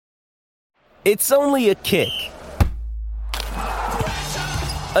It's only a kick,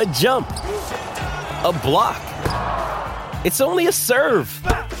 a jump, a block. It's only a serve.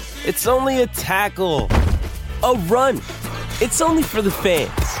 It's only a tackle, a run. It's only for the fans.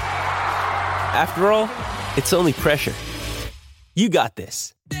 After all, it's only pressure. You got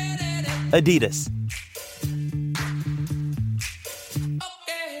this. Adidas.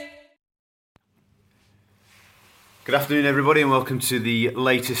 Good afternoon, everybody, and welcome to the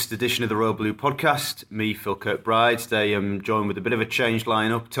latest edition of the Royal Blue podcast. Me, Phil Kirkbride. Today I'm joined with a bit of a changed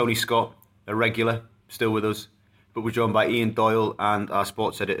lineup. Tony Scott, a regular, still with us, but we're joined by Ian Doyle and our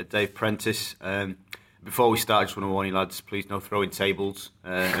sports editor Dave Prentice. Before we start, I just want to warn you lads, please no throwing tables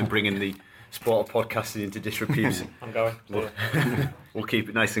and bringing the sport of podcasting into disrepute. I'm going. We'll keep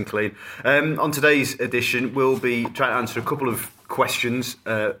it nice and clean. On today's edition, we'll be trying to answer a couple of questions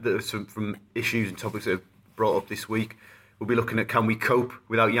that are from issues and topics that have brought up this week. We'll be looking at, can we cope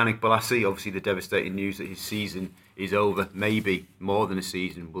without Yannick Bolasie? Obviously, the devastating news that his season is over, maybe more than a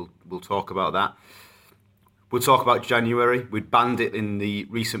season. We'll talk about that. We'll talk about January. We banned it in the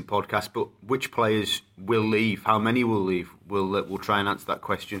recent podcast, but which players will leave? How many will leave? We'll try and answer that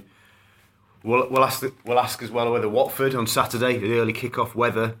question. We'll ask as well whether Watford on Saturday, the early kick-off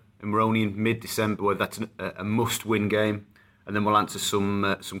weather, and we're only in mid-December, whether that's a must-win game. And then we'll answer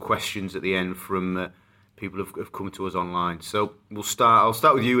some questions at the end from people have come to us online. So I'll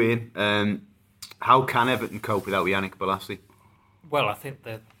start with you, Ian. How can Everton cope without Yannick Bolasie? Well, I think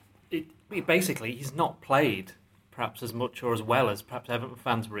that basically he's not played perhaps as much or as well as perhaps Everton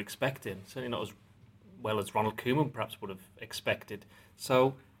fans were expecting. Certainly not as well as Ronald Koeman perhaps would have expected.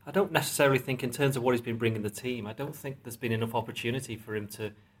 So I don't necessarily think, in terms of what he's been bringing the team, I don't think there's been enough opportunity for him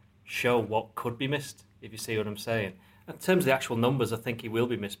to show what could be missed, if you see what I'm saying. In terms of the actual numbers, I think he will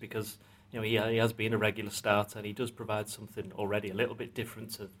be missed because he has been a regular starter and he does provide something already a little bit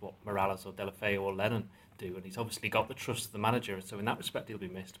different to what Morales or Deulofeu or Lennon do, and he's obviously got the trust of the manager, so in that respect he'll be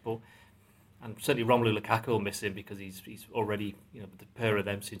missed. And certainly Romelu Lukaku will miss him because he's already, the pair of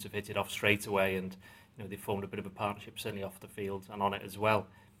them seem to have hit it off straight away, and they formed a bit of a partnership certainly off the field and on it as well.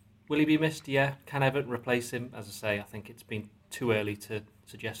 Will he be missed? Yeah. Can Everton replace him? As I say, I think it's been too early to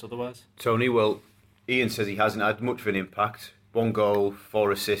suggest otherwise. Tony, well, Ian says he hasn't had much of an impact. 1 goal,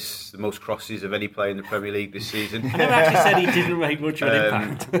 4 assists, the most crosses of any player in the Premier League this season. I never actually said he didn't make much of an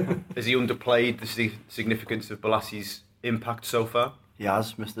impact. Has he underplayed the significance of Bolasie's impact so far? He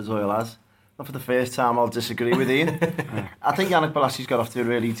has, Mr. Doyle has. Not for the first time, I'll disagree with Ian. I think Yannick Bolasie's got off to a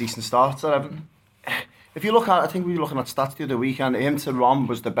really decent start. If you look at, I think we were looking at stats the other weekend, him to Rom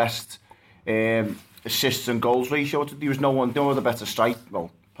was the best assists and goals ratio. There was no other better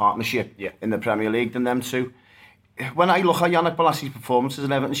partnership in the Premier League than them two. When I look at Yannick Bolasie's performances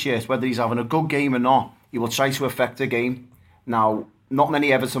in Everton shirt, whether he's having a good game or not, he will try to affect the game. Now, not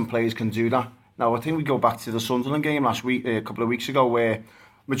many Everton players can do that. Now, I think we go back to the Sunderland game last week, a couple of weeks ago, where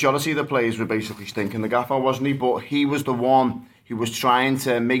majority of the players were basically stinking the gaffer, wasn't he? But he was the one who was trying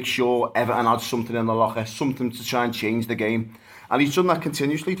to make sure Everton had something in the locker, something to try and change the game. And he's done that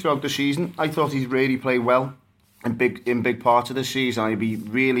continuously throughout the season. I thought he's really played well in big parts of the season. He'd be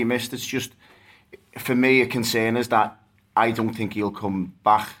really missed. It's just, for me, a concern is that I don't think he'll come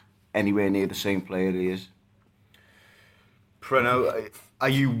back anywhere near the same player he is. Preno, are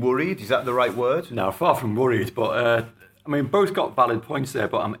you worried? Is that the right word? No, far from worried, but both got valid points there,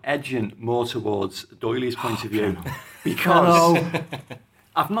 but I'm edging more towards Doyley's point of view because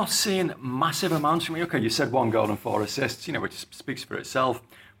I've not seen massive amounts from you. Okay, you said 1 goal and 4 assists, which speaks for itself,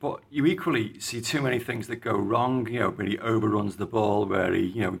 but you equally see too many things that go wrong, where he overruns the ball, where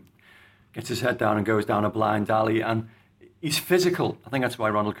he, gets his head down and goes down a blind alley, and he's physical. I think that's why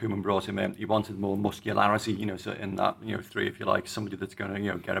Ronald Koeman brought him in. He wanted more muscularity, so in that, 3, if you like, somebody that's going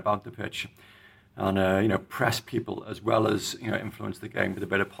to, get about the pitch and, press people as well as, influence the game with a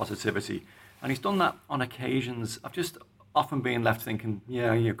bit of positivity. And he's done that on occasions. I've just often been left thinking,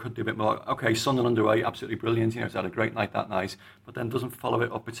 could do a bit more. Okay, Sunderland away, absolutely brilliant. He's had a great night that night, but then doesn't follow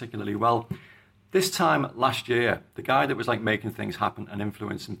it up particularly well. This time last year, the guy that was making things happen and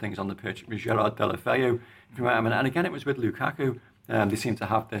influencing things on the pitch was Gerard Deulofeu. And again, it was with Lukaku. They seemed to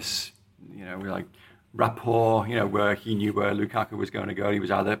have this, rapport, where he knew where Lukaku was going to go. He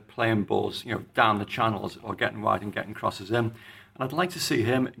was either playing balls, down the channels or getting wide and getting crosses in. And I'd like to see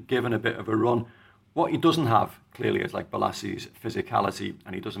him given a bit of a run. What he doesn't have, clearly, is Bolasie's physicality,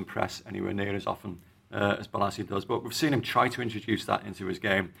 and he doesn't press anywhere near as often as Bolasie does. But we've seen him try to introduce that into his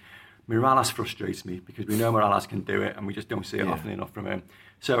game. Morales frustrates me because we know Morales can do it and we just don't see it often enough from him.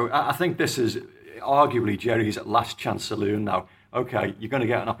 So I think this is arguably Jerry's last chance saloon now. okay, you're going to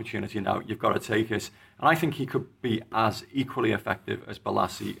get an opportunity now, you've got to take it. And I think he could be as equally effective as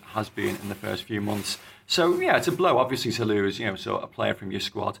Bolasie has been in the first few months. So, yeah, it's a blow, obviously, to lose, sort of a player from your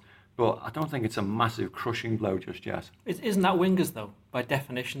squad. But I don't think it's a massive crushing blow just yet. Isn't that wingers, though? By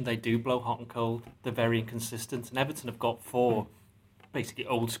definition, they do blow hot and cold. They're very inconsistent. And Everton have got 4 basically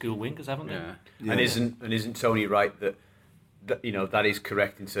old-school wingers, haven't they? Yeah. And isn't Tony right that that is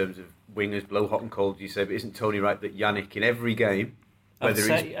correct in terms of wingers blow hot and cold, you say, but isn't Tony right that Yannick in every game, whether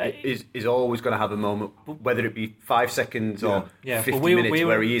is always going to have a moment, whether it be 5 seconds or 50 minutes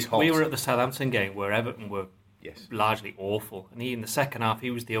where he is hot? We were at the Southampton game where Everton were largely awful, and in the second half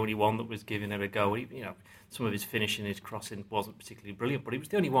he was the only one that was giving it a go. Some of his finishing, his crossing wasn't particularly brilliant, but he was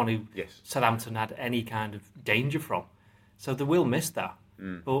the only one who Southampton had any kind of danger from. So they will miss that.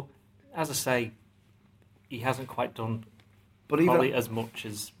 But as I say, he hasn't quite done probably as much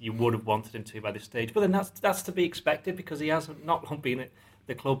as you would have wanted him to by this stage. But then that's to be expected because he hasn't not long been at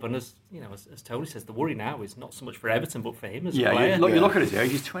the club. And as Tony says, the worry now is not so much for Everton but for him as a player. You look at his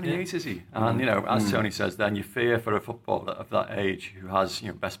age. He's 28, is he? And as Tony says, then you fear for a footballer of that age who has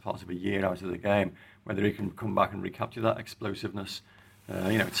best parts of a year out of the game, whether he can come back and recapture that explosiveness.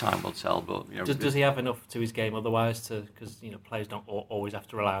 Time will tell. But does he have enough to his game otherwise? Because players don't always have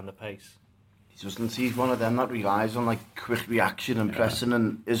to rely on the pace. He doesn't. He's one of them that relies on quick reaction and pressing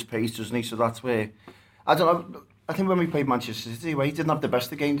and his pace, doesn't he? So that's where I don't know. I think when we played Manchester City, he didn't have the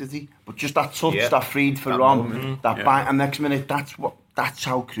best of game, did he? But just that touch, that freed for Rom, that bang, and next minute, that's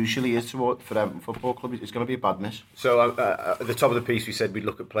how crucial he is for Everton Football Club. It's going to be a bad miss. So at the top of the piece, we said we'd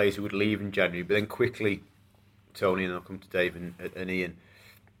look at players who would leave in January, but then quickly, Tony, and I'll come to Dave and Ian.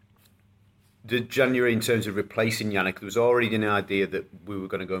 The January, in terms of replacing Yannick, there was already an idea that we were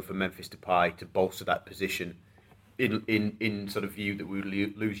going to go for Memphis Depay to bolster that position in sort of view that we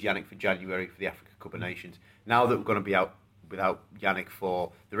would lose Yannick for January for the Africa Cup of Nations. Now that we're going to be out without Yannick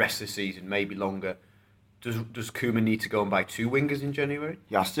for the rest of the season, maybe longer, does Koeman need to go and buy 2 wingers in January?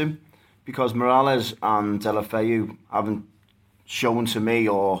 He has to, because Morales and Deulofeu haven't shown to me,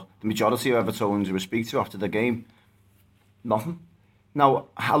 or the majority of Evertonians who we speak to after the game, nothing. Now,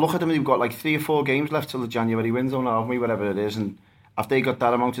 I look at them, they've got 3 or 4 games left till the January window now, haven't we, whatever it is, and if they got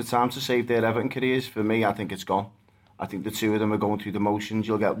that amount of time to save their Everton careers, for me, I think it's gone. I think the 2 of them are going through the motions.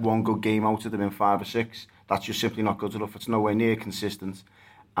 You'll get 1 good game out of them in 5 or 6. That's just simply not good enough. It's nowhere near consistent,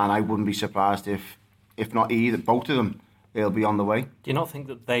 and I wouldn't be surprised if not either, both of them, they'll be on the way. Do you not think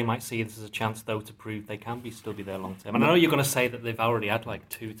that they might see this as a chance, though, to prove they can still be there long term? And I know you're going to say that they've already had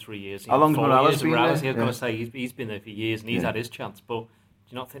 2-3 years. How long's Morales been there? I was going to say he's been there for years and he's had his chance. But do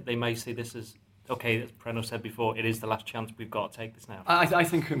you not think they may see this as, okay, as Preno said before, it is the last chance, we've got to take this now? I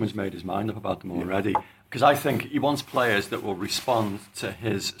think Koeman's made his mind up about them already. Because I think he wants players that will respond to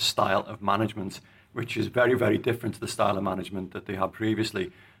his style of management, which is very, very different to the style of management that they had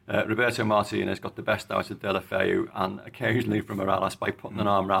previously. Roberto Martinez got the best out of Deulofeu and occasionally from Morales by putting an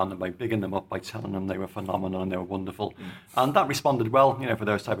arm around them, by bigging them up, by telling them they were phenomenal and they were wonderful. And that responded well, for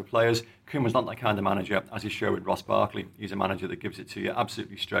those type of players. Koeman's not that kind of manager, as he showed with Ross Barkley. He's a manager that gives it to you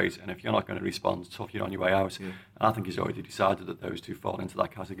absolutely straight, and if you're not going to respond, tough, you're on your way out. And I think he's already decided that those 2 fall into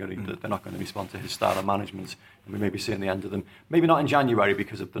that category, that they're not going to respond to his style of management, and we may be seeing the end of them. Maybe not in January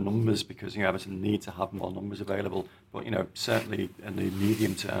because of the numbers, because Everton need to have more numbers available, but certainly in the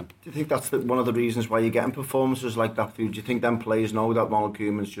medium term. Do you think that's one of the reasons why you're getting performances like that? Do you think them players know that Ronald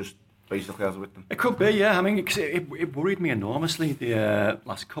Koeman's just basically has it with them? It could be, yeah. I mean, it worried me enormously the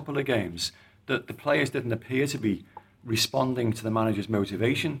last couple of games that the players didn't appear to be responding to the manager's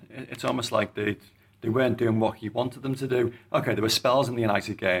motivation. It's almost like they weren't doing what he wanted them to do. Okay, there were spells in the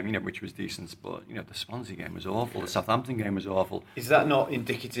United game, which was decent, but the Swansea game was awful. The Southampton game was awful. Is that not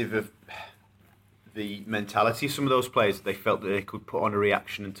indicative of the mentality of some of those players? They felt that they could put on a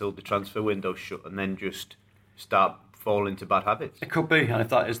reaction until the transfer window shut and then just start fall into bad habits? It could be, and if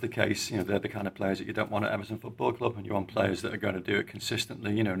that is the case, they're the kind of players that you don't want at Everton Football Club, and you want players that are going to do it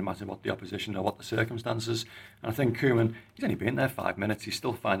consistently, no matter what the opposition or what the circumstances. And I think Koeman, he's only been there 5 minutes, he's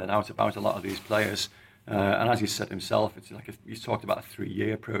still finding out about a lot of these players. And as he said himself, it's like he's talked about a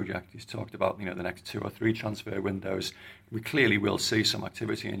 3-year project. He's talked about the next 2 or 3 transfer windows. We clearly will see some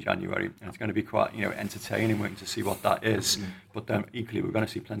activity in January, and it's going to be quite entertaining waiting to see what that is. But then equally, we're going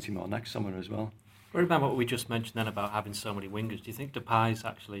to see plenty more next summer as well. What about what we just mentioned then about having so many wingers? Do you think Depay's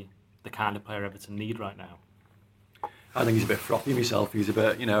actually the kind of player Everton need right now? I think he's a bit frothy himself. He's a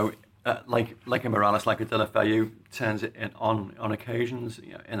bit, like a Morales, like a Deulofeu, turns it in on occasions,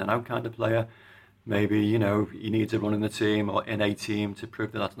 in and out kind of player. Maybe, he needs a run in the team or in a team to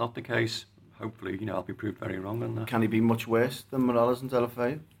prove that that's not the case. Hopefully, I'll be proved very wrong on that. Can he be much worse than Morales and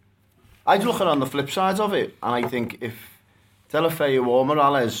Deulofeu? I'd look at it on the flip side of it, and I think if Delafeu or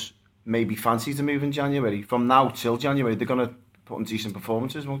Morales maybe fancy to move in January. From now till January, they're going to put in decent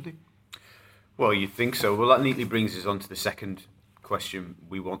performances, won't they? Well, you'd think so. Well, that neatly brings us on to the second question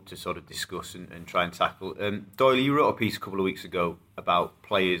we want to sort of discuss and try and tackle. Doyle, you wrote a piece a couple of weeks ago about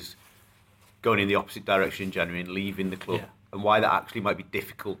players going in the opposite direction in January and leaving the club, and why that actually might be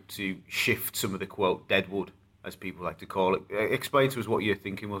difficult to shift some of the, quote, deadwood, as people like to call it. Explain to us what your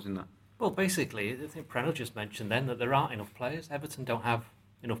thinking was in that. Well, basically, I think Preno just mentioned then that there aren't enough players. Everton don't have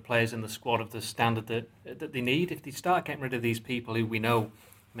enough players in the squad of the standard that they need. If they start getting rid of these people who we know,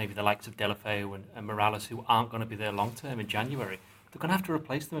 maybe the likes of Delafeu and Morales, who aren't going to be there long term in January, they're going to have to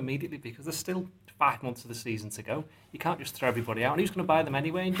replace them immediately because there's still 5 months of the season to go. You can't just throw everybody out. And who's going to buy them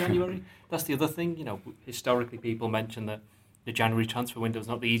anyway in January? That's the other thing. You know, historically people mention that the January transfer window is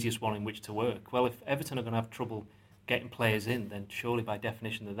not the easiest one in which to work. Well, if Everton are going to have trouble getting players in, then surely by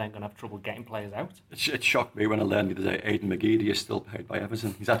definition they're then going to have trouble getting players out. It shocked me when I learned the other day Aidan McGeady is still paid by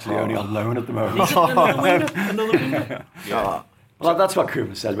Everton. He's actually only on loan at the moment. Another winger. Yeah. Well, that's what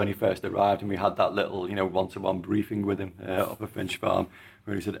Koeman said when he first arrived, and we had that little, one-to-one briefing with him up at Finch Farm,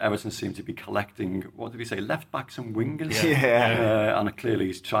 where he said Everton seemed to be collecting, what did he say, left-backs and wingers? Yeah. And clearly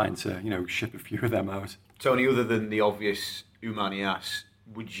he's trying to, ship a few of them out. Tony, other than the obvious Oumar Niasse,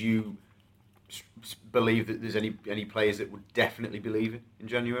 would you believe that there's any players that would definitely be leaving in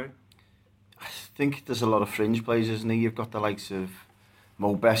January? I think there's a lot of fringe players, isn't there? You've got the likes of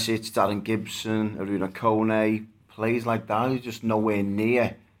Mo Besic, Darren Gibson, Aruna Kone, players like that who are just nowhere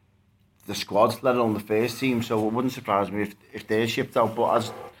near the squad, let alone the first team. So it wouldn't surprise me if they're shipped out. But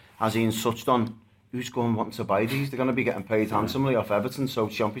as Ian touched on, who's going wanting to buy these? They're going to be getting paid handsomely off Everton. So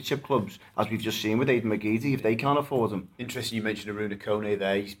Championship clubs, as we've just seen with Aidan McGeady, if they can't afford them. Interesting you mentioned Aruna Kone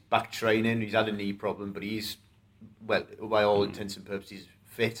there. He's back training. He's had a knee problem, but he's, well, by all intents and purposes,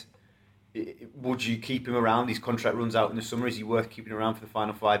 fit. Would you keep him around? His contract runs out in the summer. Is he worth keeping around for the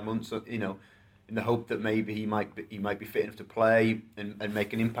final 5 months? In the hope that maybe he might be fit enough to play and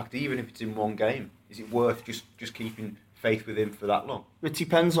make an impact, even if it's in one game. Is it worth just keeping faith with him for that long? It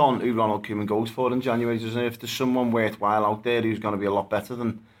depends on who Ronald Koeman goes for in January, doesn't it? If there's someone worthwhile out there who's going to be a lot better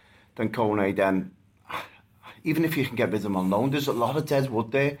than Kone, then even if you can get rid of him on loan, there's a lot of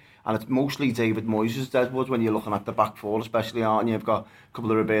deadwood there, and it's mostly David Moyes' deadwood when you're looking at the back four, especially, aren't you? You've got a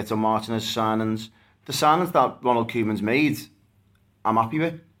couple of Roberto Martinez signings. The signings that Ronald Koeman's made, I'm happy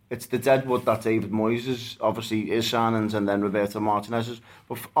with. It's the deadwood that David Moyes is, obviously, his signings, and then Roberto Martinez's.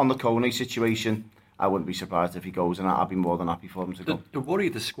 But on the Kone situation, I wouldn't be surprised if he goes, and I'd be more than happy for him to go. The worry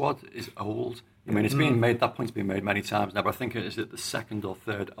of the squad is old. I mean, it's been made. That point's been made many times now. But I think it is the second or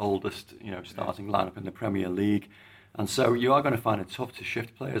third oldest, starting lineup in the Premier League, and so you are going to find it tough to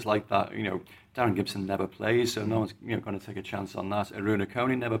shift players like that. Darren Gibson never plays, so no one's going to take a chance on that. Aruna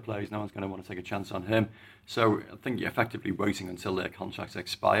Kone never plays, no one's going to want to take a chance on him. So I think you're effectively waiting until their contracts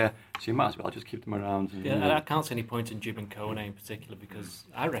expire. So you might as well just keep them around. And, I can't see any point in Jubin Kone in particular, because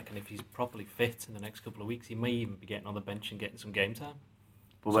I reckon if he's properly fit in the next couple of weeks, he may even be getting on the bench and getting some game time.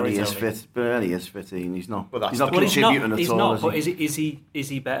 But when he is fit, Ian, he's not. Well, he's not contributing at all. But is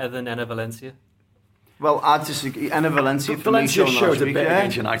he better than Enner Valencia? Well, I disagree. Enner Valencia showed a bit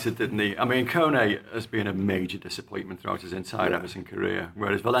against United, didn't he? I mean, Kone has been a major disappointment throughout his entire Everton career,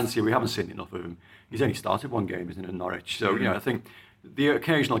 whereas Valencia, we haven't seen enough of him. He's only started one game, isn't it, in Norwich? So, I think the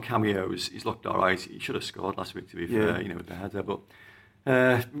occasional cameos, he's looked all right. He should have scored last week, to be fair, with the header. But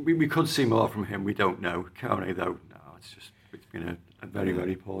we could see more from him. We don't know. Kone, though, no, it's been a very,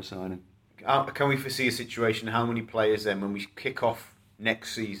 very poor signing. Can we foresee a situation, how many players then, when we kick off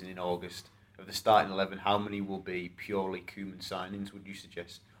next season in August, of the starting 11, how many will be purely Koeman signings, would you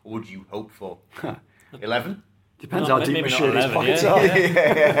suggest? Or would you hope for? 11? Depends how deep his pockets are.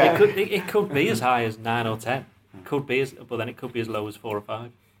 It could be as high as 9 or 10. But then it could be as low as 4 or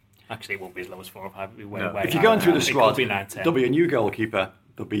 5. Actually, it won't be as low as 4 or 5. It'll be way if you're going through the squad, be 9, there'll be a new goalkeeper.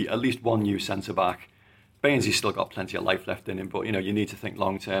 There'll be at least one new centre-back. Baines's still got plenty of life left in him, but you need to think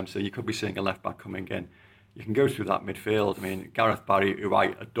long term. So you could be seeing a left-back coming in. You can go through that midfield. I mean, Gareth Barry, who I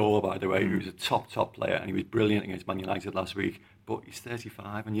adore, by the way, who's a top player, and he was brilliant against Man United last week, but he's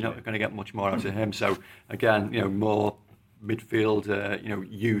 35, and you're not going to get much more out of him. So, again, more midfield,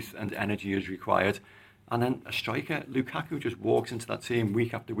 youth and energy is required. And then a striker, Lukaku, just walks into that team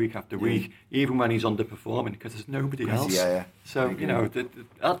week after week after week, even when he's underperforming, because there's nobody else. So,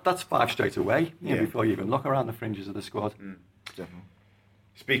 that's 5 straight away, before you even look around the fringes of the squad. Definitely.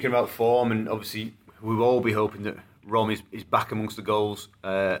 Speaking about form, and obviously we'll all be hoping that Rom is back amongst the goals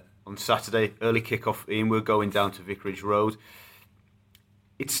on Saturday. Early kick-off, Ian, we're going down to Vicarage Road.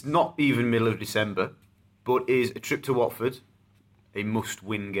 It's not even middle of December, but is a trip to Watford a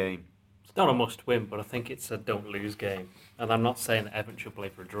must-win game? It's not a must-win, but I think it's a don't-lose game. And I'm not saying that Everton should play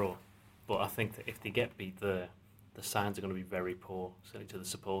for a draw, but I think that if they get beat there, the signs are going to be very poor, certainly to the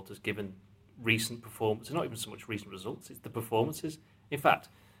supporters, given recent performances. Not even so much recent results, it's the performances. In fact,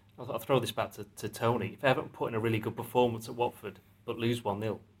 I'll throw this back to Tony. If Everton put in a really good performance at Watford, but lose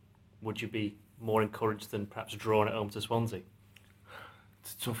 1-0, would you be more encouraged than perhaps drawing at home to Swansea?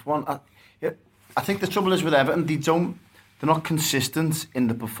 It's a tough one. I think the trouble is with Everton, they're not consistent in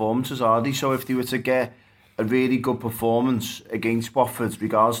the performances, are they? So if they were to get a really good performance against Watford,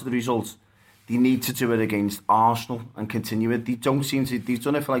 regardless of the results, they need to do it against Arsenal and continue it. They don't seem to. They've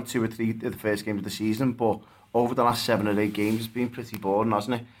done it for like 2 or 3 of the first games of the season, but over the last 7 or 8 games, it's been pretty boring,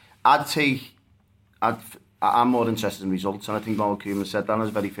 hasn't it? I'm more interested in results, and I think Ronald Koeman said that in his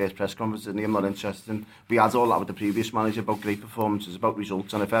very first press conference, didn't he? I'm not interested in. We had all that with the previous manager about great performances, about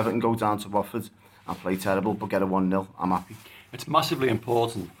results, and if Everton go down to Watford and play terrible but get a 1-0, I'm happy. It's massively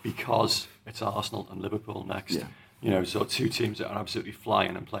important because it's Arsenal and Liverpool next. Yeah. You know, so 2 teams that are absolutely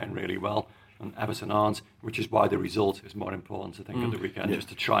flying and playing really well, and Everton aren't, which is why the result is more important, I think, at the weekend, just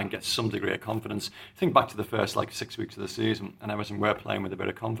to try and get some degree of confidence. Think back to the first 6 weeks of the season, and Everton were playing with a bit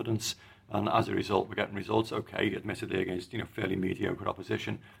of confidence, and as a result, we're getting results, okay, admittedly against fairly mediocre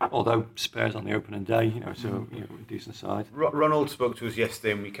opposition, although Spurs on the opening day, so a decent side. Ronald spoke to us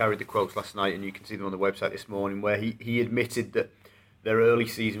yesterday, and we carried the quotes last night, and you can see them on the website this morning, where he admitted that their early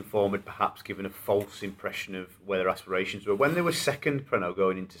season form had perhaps given a false impression of where their aspirations were. When they were second, Preno,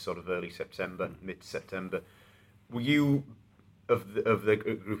 going into sort of early September, mid-September, were you of the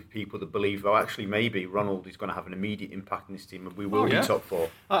group of people that believe, actually maybe Ronald is going to have an immediate impact in this team and we will be top 4?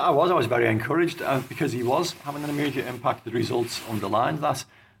 I was very encouraged because he was having an immediate impact. The results underlined that.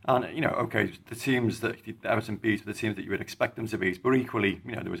 And, okay, the teams that Everton beat were the teams that you would expect them to beat. But equally,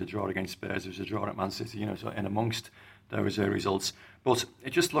 there was a draw against Spurs, there was a draw at Man City, so in amongst those results. But it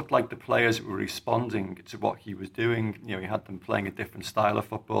just looked like the players were responding to what he was doing. He had them playing a different style of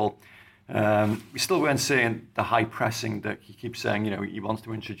football. We still weren't seeing the high pressing that he keeps saying, he wants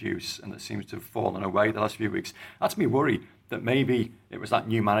to introduce, and that seems to have fallen away the last few weeks. That's me worry that maybe it was that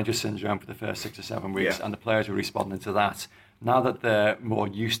new manager syndrome for the first 6 or 7 weeks, and the players were responding to that. Now that they're more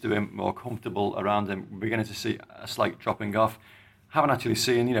used to him, more comfortable around him, we're beginning to see a slight dropping off. Haven't actually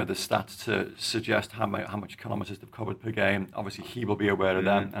seen, the stats to suggest how much kilometres they've covered per game. Obviously, he will be aware of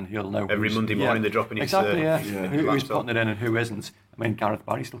them, and he'll know. Every Monday morning they're dropping his who's putting it in and who isn't. I mean, Gareth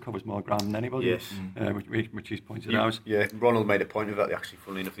Barry still covers more ground than anybody, which he's pointed out. Yeah, Ronald made a point of that, actually,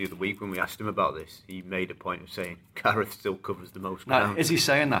 funnily enough, the other week when we asked him about this. He made a point of saying Gareth still covers the most ground. Now, is he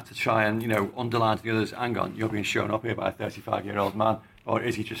saying that to try and, underline to the others, hang on, you're being shown up here by a 35-year-old man? Or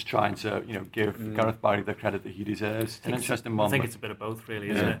is he just trying to, give Gareth Barry the credit that he deserves? It's an interesting one. I think it's a bit of both, really,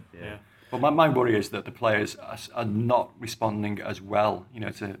 isn't it? Yeah. But my worry is that the players are not responding as well,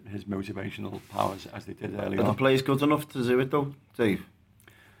 to his motivational powers as they did earlier on. Are the players good enough to do it, though, Dave?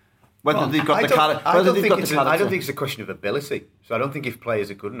 Whether they've got I the character. I don't think it's a question of ability. So I don't think if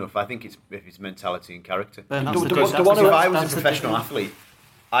players are good enough. I think it's mentality and character. If I was a professional athlete,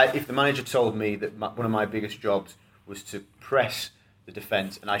 if the manager told me that one of my biggest jobs was to press the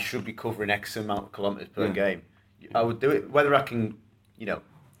defence and I should be covering X amount of kilometres per game, I would do it. Whether I can,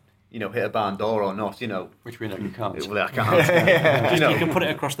 hit a barn door or not, Which we know you can't. Well, I can't. You can put it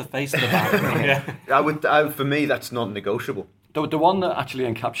across the face of the barn. For me, that's not negotiable. The one that actually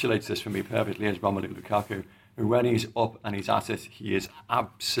encapsulates this for me perfectly is Romelu Lukaku, who when he's up and he's at it, he is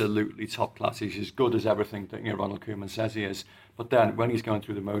absolutely top class. He's as good as everything that Ronald Koeman says he is. But then when he's going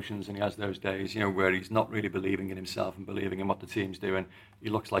through the motions and he has those days, where he's not really believing in himself and believing in what the team's doing, he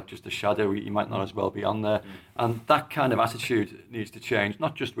looks like just a shadow. He might not as well be on there. And that kind of attitude needs to change,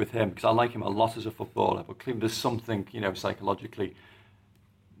 not just with him, because I like him a lot as a footballer, but clearly there's something, psychologically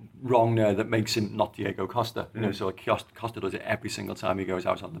wrong there that makes him not Diego Costa. So Costa does it every single time he goes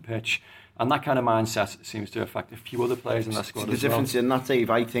out on the pitch. And that kind of mindset seems to affect a few other players in that squad as well. The difference in that, Dave,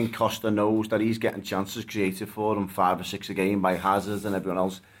 I think Costa knows that he's getting chances created for him, 5 or 6 a game by Hazard and everyone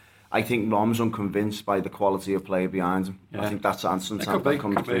else. I think Rom's unconvinced by the quality of player behind him. I think that's answering that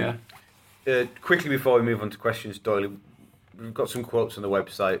comes through. Quickly before we move on to questions, Doyle, we've got some quotes on the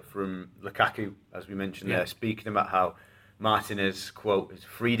website from Lukaku, as we mentioned there, speaking about how Martinez, quote, has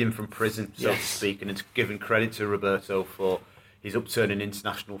freed him from prison, so to speak, and it's given credit to Roberto for his upturn in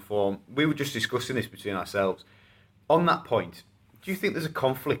international form. We were just discussing this between ourselves. On that point, do you think there's a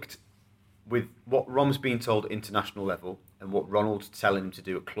conflict with what Rom's being told at international level and what Ronald's telling him to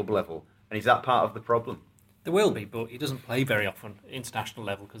do at club level? And is that part of the problem? There will be, but he doesn't play very often at international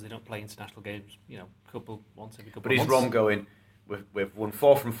level because they don't play international games, once every couple of months. But is Rom going, we've won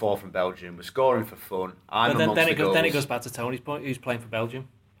 4 from 4 from Belgium, we're scoring for fun, Then it goes back to Tony's point, who's playing for Belgium?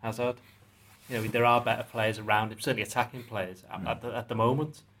 Hazard. there are better players around him, certainly attacking players at the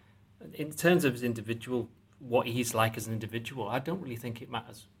moment. In terms of his individual, what he's like as an individual, I don't really think it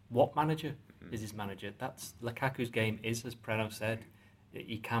matters what manager is his manager. That's Lukaku's game is, as Preno said,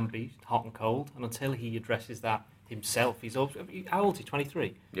 he can be hot and cold, and until he addresses that himself, he's also, how old is he?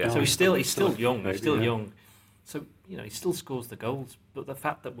 23. Yeah. So he's still young. He's still young. So he still scores the goals. But the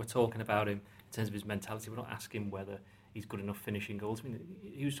fact that we're talking about him in terms of his mentality, we're not asking whether he's good enough finishing goals. I mean,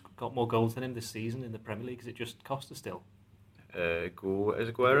 who's got more goals than him this season in the Premier League? Is it just Costa still? Aguero? Has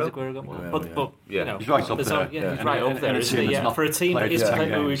Aguero got more? But he's right up there. He's right up there, isn't he? For a team that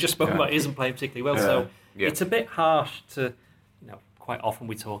we've just spoken about isn't playing particularly well. So it's a bit harsh to, quite often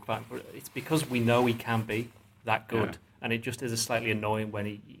we talk about, but it's because we know he can be that good, and it just is slightly annoying when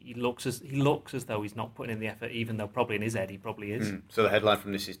he looks as though he's not putting in the effort, even though probably in his head he probably is. So the headline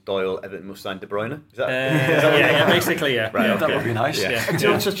from this is Doyle, Everton must sign De Bruyne. Is that? Basically, yeah. Right, That would be nice.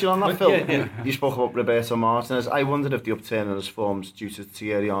 Touching on that, Phil, you spoke about Roberto Martinez. I wondered if the upturn in his form's due to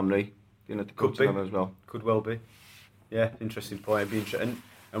Thierry Henry being at the coaching level as well. Could well be. Yeah, interesting point. It'd be interesting,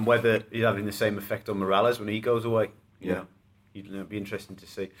 and whether he's having the same effect on Morales when he goes away. It'd be interesting to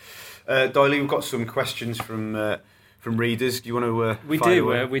see. Doyle, we've got some questions from readers. Do you want to? We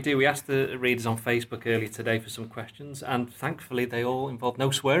do. We asked the readers on Facebook earlier today for some questions, and thankfully they all involved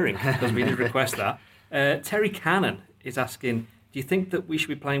no swearing because we did request that. Terry Cannon is asking, do you think that we should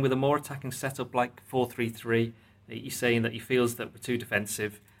be playing with a more attacking setup like 4-3-3? He's saying that he feels that we're too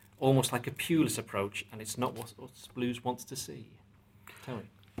defensive, almost like a Pulis approach, and it's not what Blues wants to see. Tell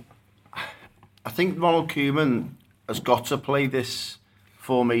me. I think Ronald Koeman has got to play this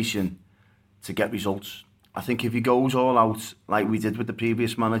formation to get results. I think if he goes all out like we did with the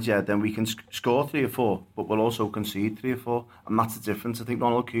previous manager, then we can score 3 or 4, but we'll also concede 3 or 4, and that's the difference. I think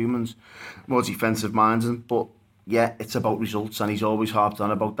Ronald Koeman's more defensive minded, but yeah, it's about results, and he's always harped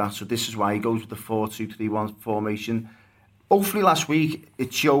on about that. So this is why he goes with the 4-2-3-1 formation. Hopefully last week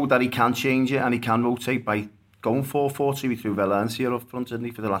it showed that he can change it and he can rotate by going 4-4-2. He threw Valencia up front, didn't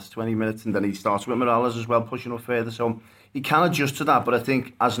he, for the last 20 minutes, and then he starts with Morales as well, pushing up further. So he can adjust to that, but I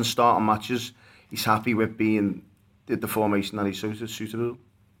think as in starting matches, he's happy with being the formation that he's suited.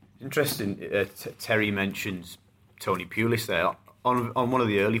 Interesting. Terry mentions Tony Pulis there on one of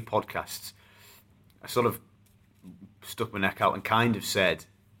the early podcasts. I sort of stuck my neck out and kind of said,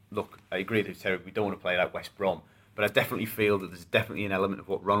 "Look, I agree with Terry. We don't want to play like West Brom, but I definitely feel that there's definitely an element of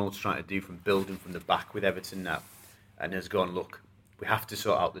what Ronald's trying to do from building from the back with Everton now, and has gone, look, we have to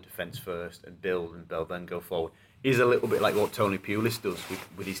sort out the defence first and build, then go forward." Is a little bit like what Tony Pulis does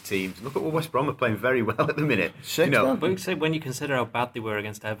with his teams. Look at what West Brom are playing very well at the minute. But when you consider how bad they were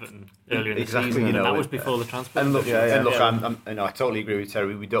against Everton earlier in the season, and that was before the transfer. And look, I totally agree with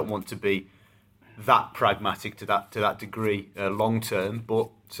Terry. We don't want to be that pragmatic to that degree long term, but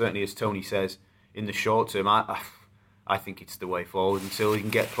certainly, as Tony says, in the short term, I think it's the way forward. Until he can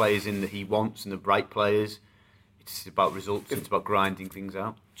get players in that he wants and the right players, it's about results. It's about grinding things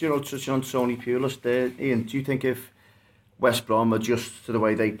out. Do you know, touching on Tony Pulis there, Ian, do you think if West Brom adjust to the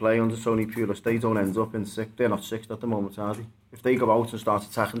way they play under Tony Pulis, they don't end up in 6th? They're not 6th at the moment, are they? If they go out and start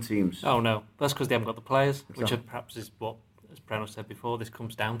attacking teams. Oh no, that's because they haven't got the players, which perhaps is what, as Preno said before, this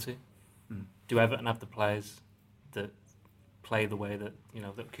comes down to. Do Everton have the players that play the way that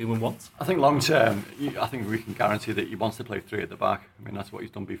that Koeman wants? I think long term, I think we can guarantee that he wants to play 3 at the back. I mean, that's what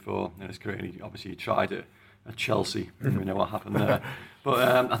he's done before in his career. He tried it at Chelsea. We know what happened there.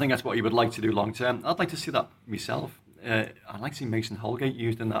 But I think that's what he would like to do long term. I'd like to see that myself. I'd like to see Mason Holgate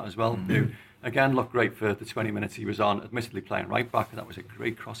used in that as well. Who, again, looked great for the 20 minutes he was on, admittedly playing right back. That was a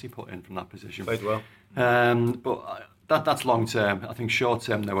great cross he put in from that position. Played well. But that's long term. I think short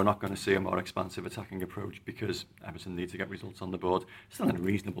term, though, we're not going to see a more expansive attacking approach because Everton need to get results on the board. Still in a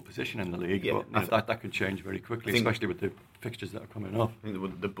reasonable position in the league, but that could change very quickly, especially with the fixtures that are coming up. I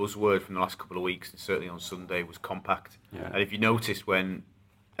think the buzzword from the last couple of weeks, and certainly on Sunday, was compact. Yeah. And if you noticed when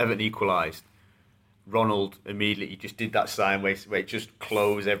Everton equalised, Ronald immediately just did that sign where it just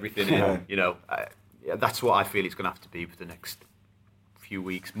close everything in. That's what I feel it's going to have to be for the next few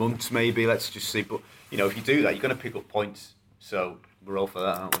weeks, months maybe, let's just see. But if you do that, you're going to pick up points, so we're all for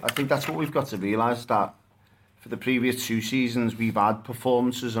that, aren't we? I think that's what we've got to realise, that for the previous 2 seasons we've had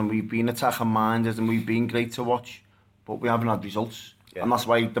performances and we've been attacking minded and we've been great to watch, but we haven't had results. And that's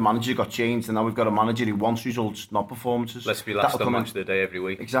why the manager got changed, and now we've got a manager who wants results, not performances. Let's be last on match of the day every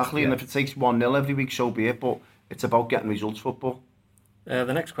week. Exactly, and if it takes 1-0 every week, so be it, but it's about getting results football.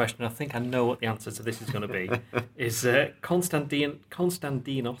 The next question, I think I know what the answer to this is going to be, is Konstantinos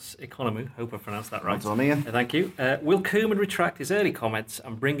Economou. Hope I pronounced that right. Well done, Ian. Thank you. Will Koeman retract his early comments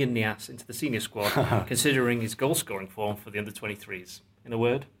and bring in Niasse into the senior squad, considering his goal-scoring form for the under-23s? In a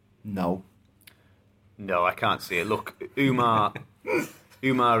word? No. No, I can't see it. Look, Umar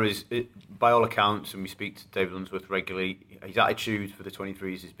is, by all accounts, and we speak to David Unsworth regularly, his attitude for the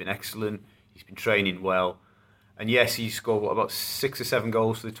 23s has been excellent. He's been training well. And yes, he's scored about 6 or 7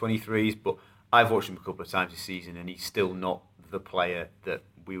 goals for the 23s, but I've watched him a couple of times this season and he's still not the player that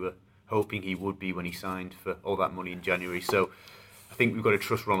we were hoping he would be when he signed for all that money in January. So I think we've got to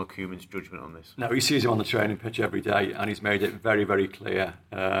trust Ronald Koeman's judgment on this. No, he sees him on the training pitch every day and he's made it very, very clear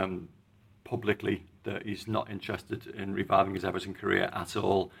publicly that he's not interested in reviving his Everton career at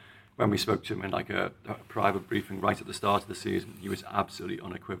all. When we spoke to him in like a private briefing right at the start of the season, he was absolutely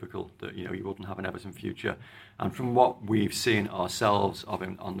unequivocal that he wouldn't have an Everton future. And from what we've seen ourselves of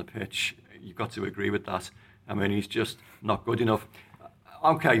him on the pitch, you've got to agree with that. I mean, he's just not good enough.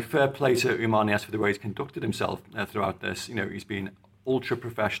 Okay, fair play to Oumar Niasse for the way he's conducted himself throughout this. He's been ultra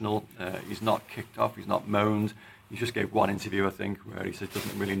professional. He's not kicked off. He's not moaned. He just gave one interview, I think, where he said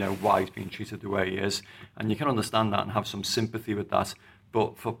doesn't really know why he's being treated the way he is. And you can understand that and have some sympathy with that.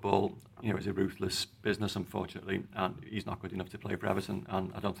 But football, is a ruthless business, unfortunately, and he's not good enough to play for Everton,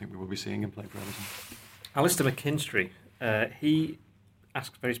 and I don't think we will be seeing him play for Everton. Alistair McKinstry, he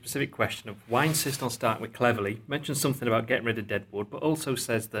asked a very specific question of why insist on starting with Cleverley, mentions something about getting rid of Deadwood, but also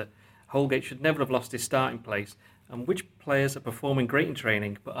says that Holgate should never have lost his starting place, and which players are performing great in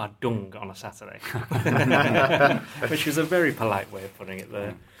training but are dung on a Saturday. Which is a very polite way of putting it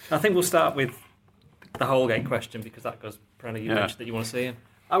there. I think we'll start with the Holgate question, because that goes, Brenner, you mentioned that you want to see him.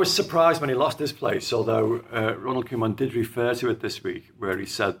 I was surprised when he lost his place, although Ronald Koeman did refer to it this week, where he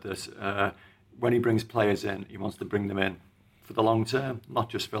said that when he brings players in, he wants to bring them in for the long term, not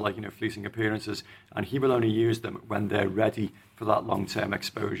just for fleeting appearances, and he will only use them when they're ready for that long-term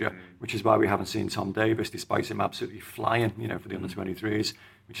exposure, which is why we haven't seen Tom Davis, despite him absolutely flying, for the under-23s,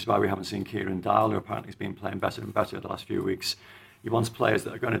 which is why we haven't seen Kieran Dowell, who apparently has been playing better and better the last few weeks. He wants players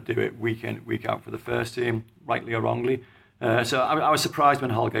that are going to do it week in, week out for the first team, rightly or wrongly. So I was surprised when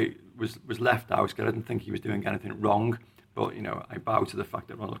Holgate was left out, because I didn't think he was doing anything wrong. But, I bow to the fact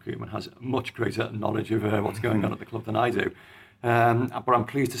that Ronald Koeman has much greater knowledge of what's going on at the club than I do. But I'm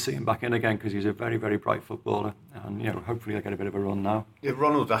pleased to see him back in again, because he's a very, very bright footballer. And, hopefully he'll get a bit of a run now. Yeah,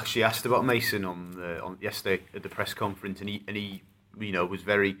 Ronald actually asked about Mason on yesterday at the press conference, and he was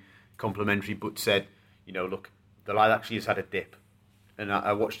very complimentary, but said, look, the lad actually has had a dip. And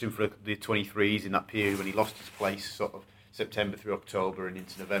I watched him for the 23s in that period when he lost his place, sort of September through October and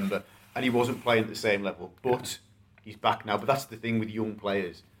into November, and he wasn't playing at the same level. But he's back now. But that's the thing with young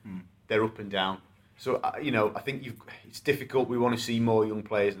players; they're up and down. So I think it's difficult. We want to see more young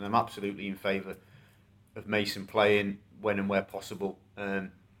players, and I'm absolutely in favour of Mason playing when and where possible.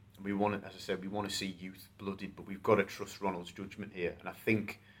 We want to, as I said, we want to see youth blooded, but we've got to trust Ronald's judgment here. And I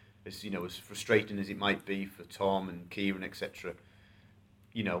think, as frustrating as it might be for Tom and Kieran, etc.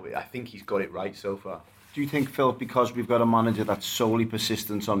 I think he's got it right so far. Do you think, Phil, because we've got a manager that's solely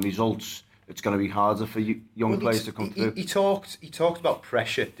persistent on results, it's going to be harder for young players to come through? He talked about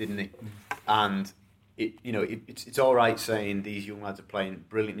pressure, didn't he? And it's all right saying these young lads are playing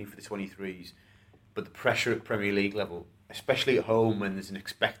brilliantly for the 23s, but the pressure at Premier League level, especially at home when there's an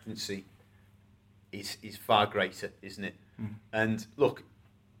expectancy, is far greater, isn't it? And look,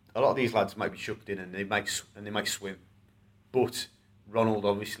 a lot of these lads might be shucked in and they might swim, but Ronald,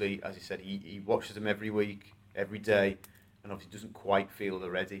 obviously, as he said, he watches them every week, every day, and obviously doesn't quite feel they're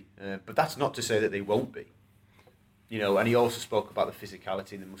ready. But that's not to say that they won't be. And he also spoke about the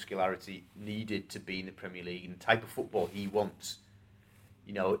physicality and the muscularity needed to be in the Premier League and the type of football he wants.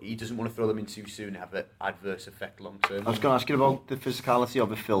 He doesn't want to throw them in too soon and have an adverse effect long term. I was going to ask you about the physicality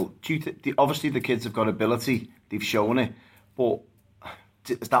of it, Phil. Obviously, the kids have got ability, they've shown it, but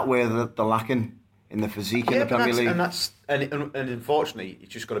is that where they're lacking? In the physique in the Premier League. And unfortunately,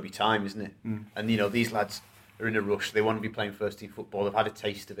 it's just got to be time, isn't it? And, these lads are in a rush. They want to be playing first-team football. They've had a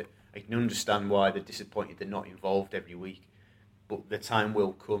taste of it. I can understand why they're disappointed they're not involved every week. But the time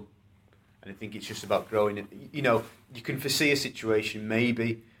will come. And I think it's just about growing. You can foresee a situation,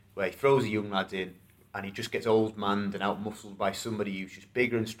 maybe, where he throws a young lad in and he just gets old-manned and out-muscled by somebody who's just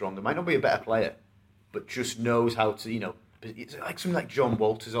bigger and stronger. Might not be a better player, but just knows how to, it's like something like John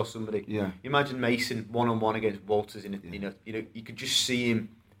Walters or somebody. Yeah. You imagine Mason one-on-one against Walters you could just see him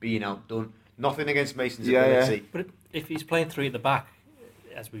being outdone. Nothing against Mason's ability. Yeah. But if he's playing three at the back,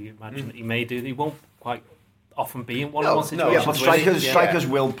 as we imagine that he may do, he won't quite often be in one-on-one situations. But strikers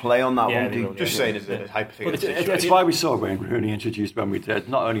will play on that one. Just saying as a hypothetical situation. It's why we saw Wayne Rooney introduced when we did.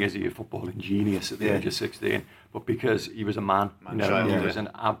 Not only is he a footballing genius at the age of 16, but because he was a man. He was an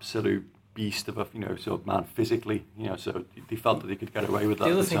absolute beast of a sort of man physically, so they felt that they could get away with that.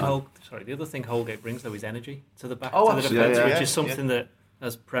 The other thing Holgate brings though is energy to the back, to the defence, which is something that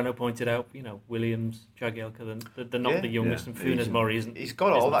as Preno pointed out, Williams, Jagielka, they're not the youngest, and Funes Mori isn't. He's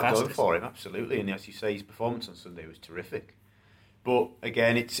got all that fastest. going for him, absolutely. And as you say, his performance on Sunday was terrific. But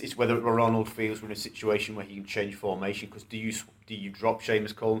again, it's whether Ronald feels we're in a situation where he can change formation. Because do you drop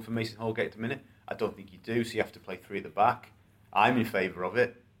Seamus Coleman for Mason Holgate at the minute? I don't think you do. So you have to play 3 at the back. I'm in favour of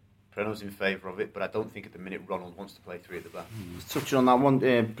it. Preno's in favour of it, but I don't think at the minute Ronald wants to play 3 at the back. Touching on that one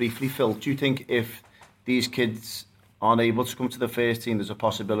briefly, Phil, do you think if these kids aren't able to come to the first team, there's a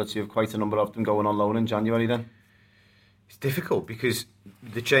possibility of quite a number of them going on loan in January then? It's difficult because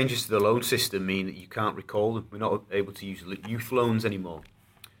the changes to the loan system mean that you can't recall them. We're not able to use youth loans anymore.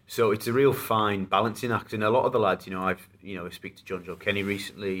 So it's a real fine balancing act. And a lot of the lads, I speak to John Joe Kenny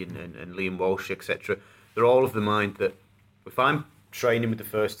recently and Liam Walsh, etc. They're all of the mind that if I'm training with the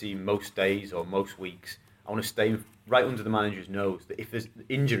first team most days or most weeks, I want to stay right under the manager's nose, that if there's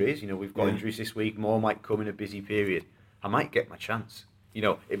injuries, we've got injuries this week, more might come in a busy period, I might get my chance.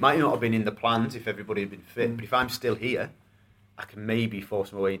 It might not have been in the plans if everybody had been fit, but if I'm still here, I can maybe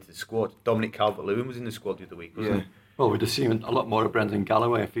force my way into the squad. Dominic Calvert-Lewin was in the squad the other week, wasn't he? Well, we'd have seen a lot more of Brendan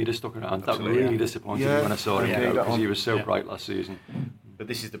Galloway if he'd have stuck around. Absolutely, that really disappointed me when I saw him go, because he was so bright last season. But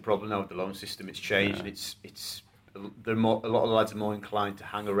this is the problem now with the loan system. It's changed, and it's a lot of the lads are more inclined to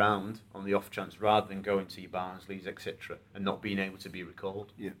hang around on the off chance rather than going to your Barnsleys, etc., and not being able to be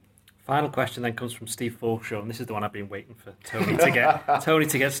recalled. Yeah. Final question then comes from Steve Forshaw, and this is the one I've been waiting for Tony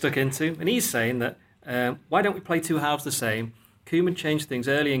to get stuck into. And he's saying that why don't we play 2 halves the same? Koeman changed things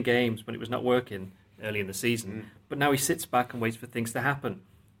early in games when it was not working early in the season, but now he sits back and waits for things to happen.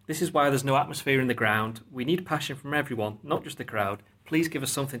 This is why there's no atmosphere in the ground. We need passion from everyone, not just the crowd. Please give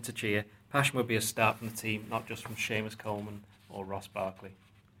us something to cheer. Passion would be a start from the team, not just from Seamus Coleman or Ross Barkley.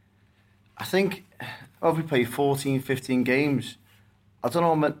 I think if we play 14, 15 games, I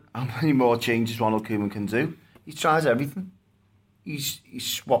don't know how many more changes Ronald Koeman can do. He tries everything. He's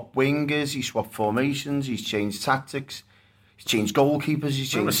swapped wingers, he's swapped formations, he's changed tactics, he's changed goalkeepers, he's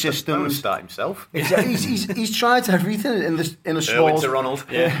changed systems. Start himself. He's tried everything in a small. To Ronald.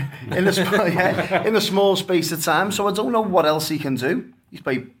 In a small space of time. So I don't know what else he can do. He's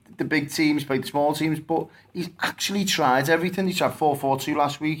played the big teams, played the small teams, but he's actually tried everything. He tried 4-4-2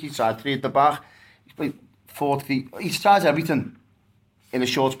 last week. He tried 3 at the back. He's played 4-3. He's tried everything in a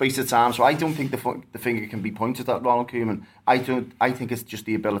short space of time. So I don't think the finger can be pointed at Ronald Koeman. I think it's just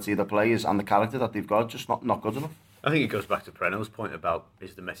the ability of the players and the character that they've got, just not good enough. I think it goes back to Preno's point about,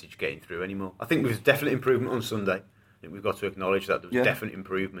 is the message getting through anymore? I think there was definite improvement on Sunday. I think we've got to acknowledge that there was definite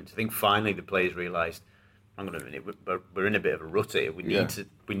improvement. I think finally the players realised, hang on a minute, we're in a bit of a rut here. We need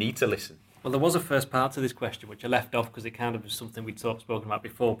to listen. Well, there was a first part to this question which I left off because it kind of was something we'd spoken about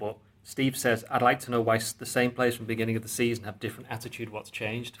before, but Steve says, I'd like to know why the same players from the beginning of the season have different attitude what's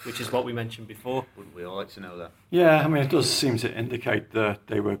changed, which is what we mentioned before. Wouldn't we all like to know that? Yeah, I mean, it does seem to indicate that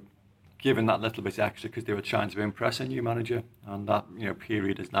they were given that little bit extra because they were trying to impress a new manager, and that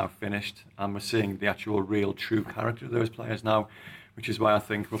period is now finished, and we're seeing the actual real true character of those players now, which is why I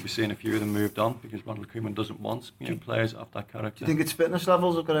think we'll be seeing a few of them moved on, because Ronald Koeman doesn't want players of that character. Do you think it's fitness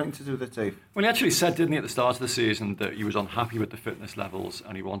levels have got anything to do with it, Dave? Well, he actually said, didn't he, at the start of the season that he was unhappy with the fitness levels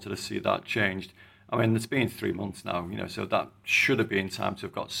and he wanted to see that changed. I mean, it's been 3 months now, so that should have been time to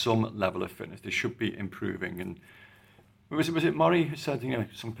have got some level of fitness. They should be improving. And was it Murray who said,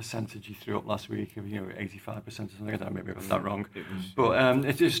 some percentage he threw up last week of, 85% or something? I don't know, maybe I got that wrong. But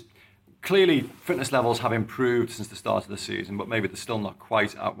it's just, clearly fitness levels have improved since the start of the season, but maybe they're still not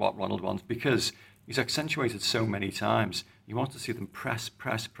quite at what Ronald wants, because he's accentuated so many times. You want to see them press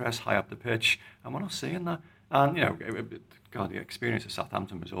high up the pitch, and we're not seeing that. And, God, the experience of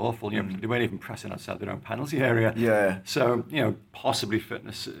Southampton was awful. They weren't even pressing outside their own penalty area. Yeah. So, possibly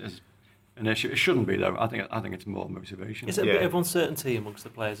fitness is an issue. It shouldn't be, though. I think it's more motivation. Is it a bit of uncertainty amongst the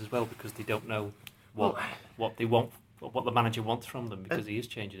players as well, because they don't know what they want, what the manager wants from them, because he is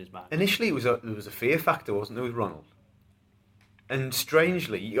changing his mind? Initially, there was a fear factor, wasn't there, with Ronald? And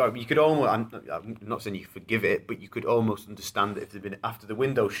strangely, you could almost, I'm not saying you forgive it, but you could almost understand it if there'd been, after the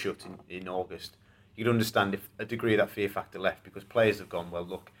window shut in August, you'd understand if a degree of that fear factor left, because players have gone, well,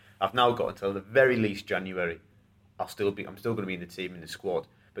 look, I've now got until the very least January. I'm still going to be in the team, in the squad.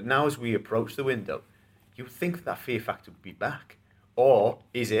 But now, as we approach the window, you would think that fear factor would be back. Or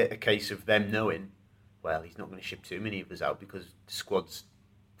is it a case of them knowing, well, he's not going to ship too many of us out because the squad's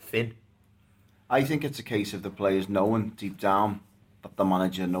thin? I think it's a case of the players knowing deep down that the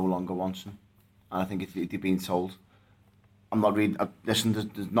manager no longer wants them. And I think if they've been told, I'm not reading, listen,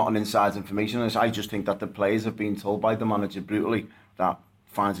 there's not an inside information on this. I just think that the players have been told by the manager brutally that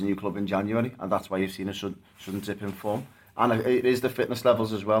finds a new club in January, and that's why you've seen a sudden dip in form. And it is the fitness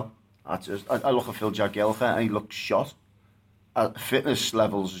levels as well. I look at Phil Jagielka and he looks shot. fitness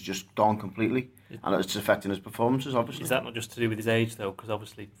levels has just gone completely, and it's affecting his performances, obviously. Is that not just to do with his age, though? Because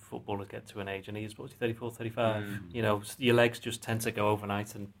obviously footballers get to an age, and he's, 34, 35? You know, your legs just tend to go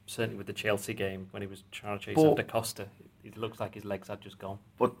overnight, and certainly with the Chelsea game, when he was trying to chase after Costa, it looks like his legs had just gone.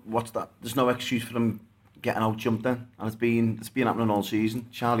 But what's that? There's no excuse for him getting out jumped then, and it's been happening all season.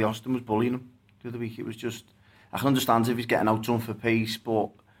 Charlie Austin was bullying him the other week. It was just, I can understand if he's getting out jumped for pace, but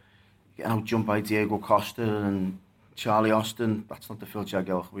getting out jumped by Diego Costa and Charlie Austin, that's not the Phil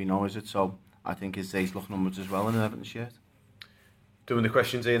Jagielka we know, is it? So I think his days look numbered as well in an Everton shirt. Doing the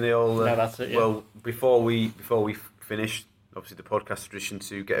questions, Ian, they all... No, that's it, yeah. Well, before we finish, obviously the podcast tradition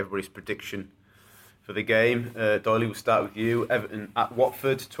to get everybody's prediction for the game. Doyley, we'll start with you. Everton at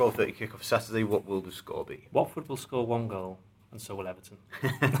Watford, 12:30 kick-off Saturday. What will the score be? Watford will score 1 goal, and so will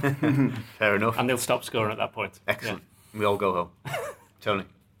Everton. Fair enough. And they'll stop scoring at that point. Excellent. Yeah. We all go home. Tony?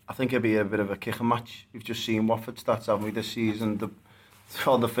 I think it'll be a bit of a kicker match. We've just seen Watford stats, haven't we, this season?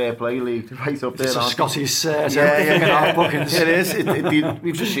 On the Fair Play League, right up there. It's a Scottish bookings. It is.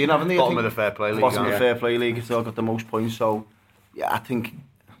 We've just seen, haven't we? Bottom of the Fair Play League. Bottom of the Fair Play League, it's all got the most points. So, yeah, I think,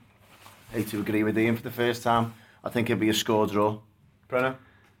 I hate to agree with Ian for the first time, I think it'll be a score draw. Brenner?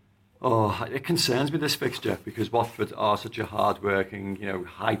 Oh, it concerns me, this fixture, because Watford are such a hard-working,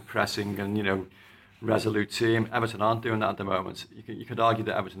 high pressing and, resolute team. Everton aren't doing that at the moment. You could argue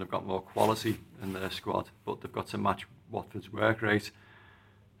that Everton have got more quality in their squad, but they've got to match Watford's work rate.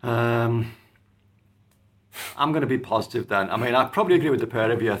 I'm going to be positive then. I mean, I probably agree with the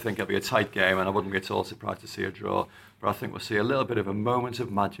pair of you. I think it'll be a tight game, and I wouldn't be at all surprised to see a draw. But I think we'll see a little bit of a moment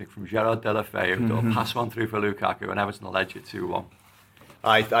of magic from Gerard Deulofeu, who'll pass one through for Lukaku, and Everton will edge it 2-1.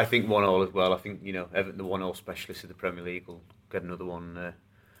 I think 1-1 as well. I think Everton, the 1-0 specialists of the Premier League, will get another one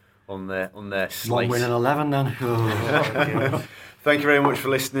on their slate. 1 win in 11 then. Thank you very much for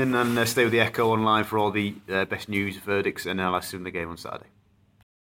listening, and stay with the Echo online for all the best news, verdicts, and analysis in the game on Saturday.